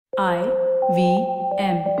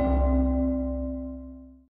IVM.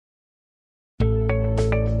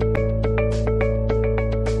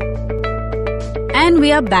 And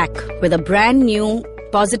we are back with a brand new,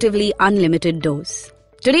 positively unlimited dose.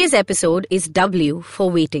 Today's episode is W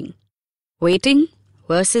for waiting. Waiting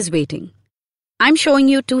versus waiting. I'm showing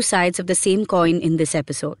you two sides of the same coin in this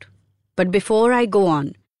episode. But before I go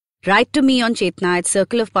on, write to me on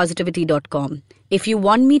chetna@circleofpositivity.com if you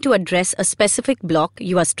want me to address a specific block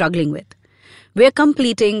you are struggling with. We're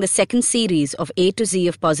completing the second series of A to Z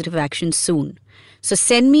of Positive Action soon. So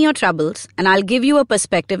send me your troubles and I'll give you a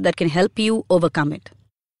perspective that can help you overcome it.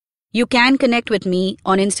 You can connect with me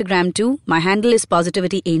on Instagram too. My handle is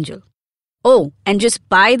PositivityAngel. Oh, and just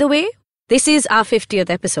by the way, this is our 50th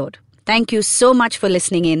episode. Thank you so much for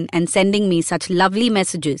listening in and sending me such lovely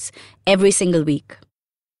messages every single week.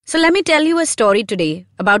 So let me tell you a story today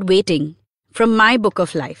about waiting from my book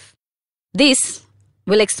of life. This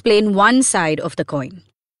will explain one side of the coin.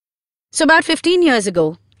 So about 15 years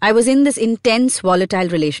ago, I was in this intense, volatile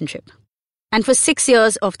relationship. And for 6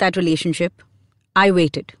 years of that relationship, I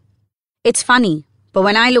waited. It's funny, but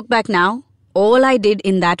when I look back now, all I did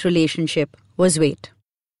in that relationship was wait.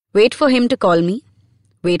 Wait for him to call me.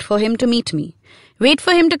 Wait for him to meet me. Wait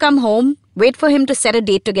for him to come home. Wait for him to set a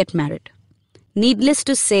date to get married. Needless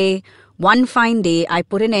to say, one fine day I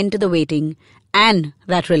put an end to the waiting and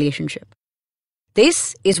that relationship.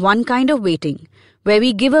 This is one kind of waiting where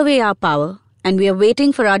we give away our power and we are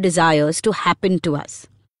waiting for our desires to happen to us.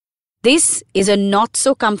 This is a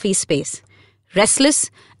not-so-comfy space,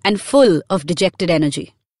 restless and full of dejected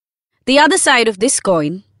energy. The other side of this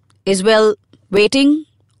coin is, waiting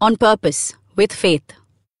on purpose with faith.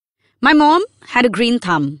 My mom had a green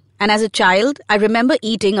thumb, and as a child, I remember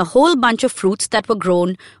eating a whole bunch of fruits that were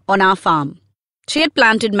grown on our farm. She had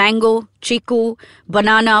planted mango, chiku,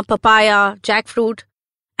 banana, papaya, jackfruit,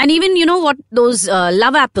 and even, those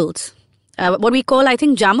love apples. What we call, I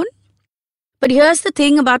think, jamun. But here's the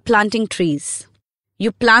thing about planting trees.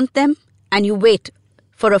 You plant them and you wait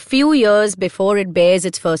for a few years before it bears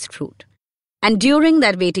its first fruit. And during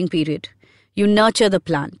that waiting period, you nurture the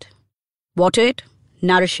plant. Water it,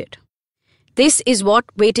 nourish it. This is what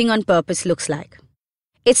waiting on purpose looks like.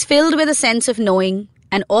 It's filled with a sense of knowing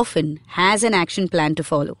and often has an action plan to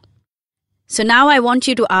follow. So now I want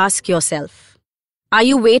you to ask yourself, are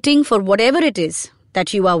you waiting for whatever it is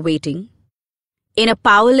that you are waiting? In a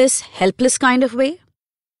powerless, helpless kind of way?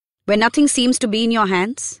 Where nothing seems to be in your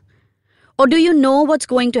hands? Or do you know what's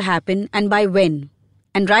going to happen and by when?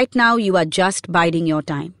 And right now you are just biding your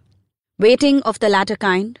time. Waiting of the latter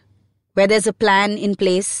kind, where there's a plan in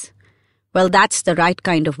place, that's the right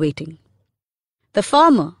kind of waiting. The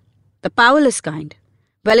former, the powerless kind,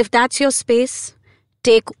 if that's your space,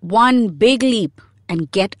 take one big leap and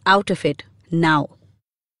get out of it now.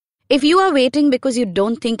 If you are waiting because you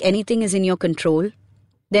don't think anything is in your control,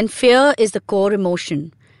 then fear is the core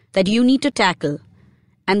emotion that you need to tackle,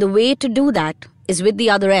 and the way to do that is with the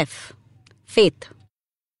other F, faith.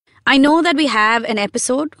 I know that we have an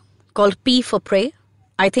episode called P for Pray.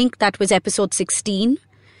 I think that was episode 16.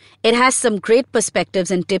 It has some great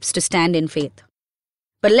perspectives and tips to stand in faith.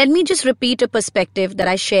 But let me just repeat a perspective that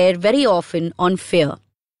I share very often on fear.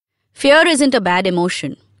 Fear isn't a bad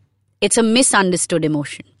emotion. It's a misunderstood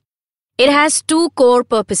emotion. It has two core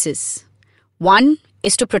purposes. One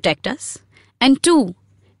is to protect us, and two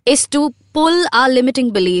is to pull our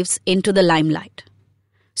limiting beliefs into the limelight.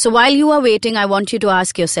 So while you are waiting, I want you to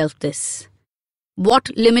ask yourself this.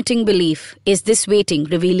 What limiting belief is this waiting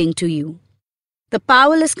revealing to you? The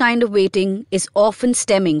powerless kind of waiting is often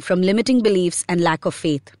stemming from limiting beliefs and lack of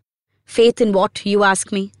faith. Faith in what, you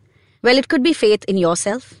ask me? It could be faith in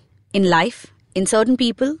yourself, in life, in certain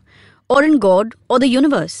people, or in God or the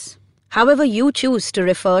universe. However you choose to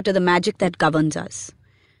refer to the magic that governs us.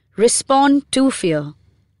 Respond to fear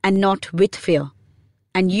and not with fear,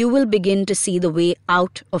 and you will begin to see the way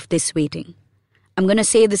out of this waiting. I'm going to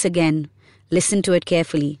say this again. Listen to it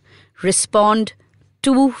carefully. Respond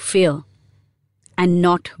to fear and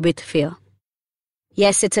not with fear.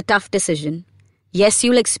 Yes, it's a tough decision. Yes,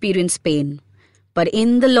 you'll experience pain. But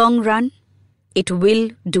in the long run, it will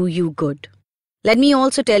do you good. Let me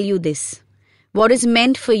also tell you this. What is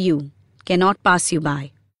meant for you cannot pass you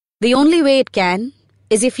by. The only way it can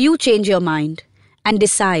is if you change your mind and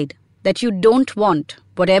decide that you don't want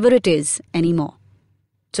whatever it is anymore.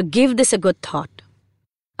 So give this a good thought.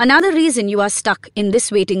 Another reason you are stuck in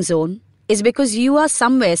this waiting zone is because you are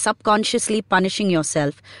somewhere subconsciously punishing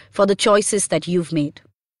yourself for the choices that you've made.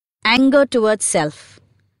 Anger towards self,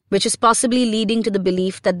 which is possibly leading to the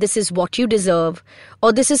belief that this is what you deserve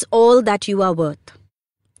or this is all that you are worth.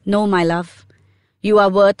 No, my love, You are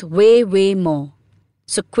worth way, way more.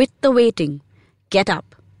 So quit the waiting. Get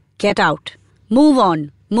up. Get out. Move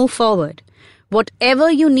on. Move forward.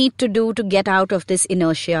 Whatever you need to do to get out of this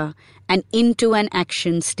inertia and into an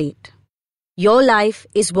action state. Your life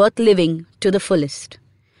is worth living to the fullest.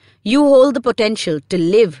 You hold the potential to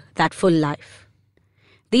live that full life.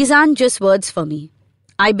 These aren't just words for me.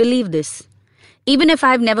 I believe this. Even if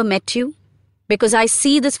I've never met you, because I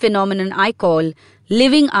see this phenomenon I call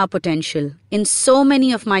living our potential in so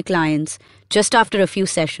many of my clients just after a few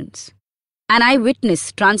sessions. And I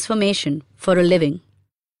witness transformation for a living.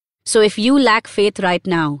 So if you lack faith right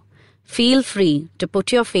now, feel free to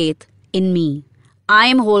put your faith in me. I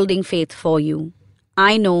am holding faith for you.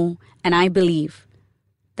 I know and I believe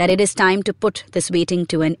that it is time to put this waiting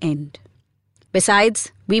to an end.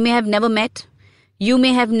 Besides, we may have never met, you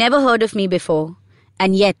may have never heard of me before,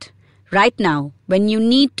 and yet, right now, when you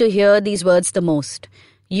need to hear these words the most,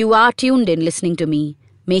 you are tuned in listening to me,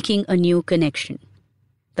 making a new connection.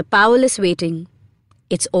 The powerless waiting,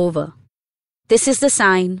 it's over. This is the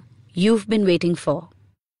sign you've been waiting for.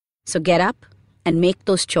 So get up and make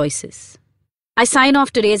those choices. I sign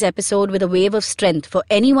off today's episode with a wave of strength for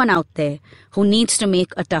anyone out there who needs to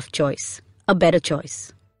make a tough choice, a better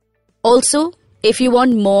choice. Also, if you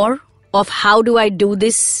want more of how do I do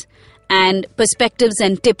this and perspectives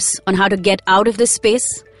and tips on how to get out of this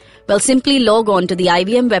space, well, simply log on to the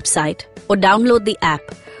IVM website or download the app.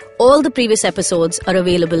 All the previous episodes are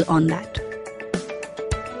available on that.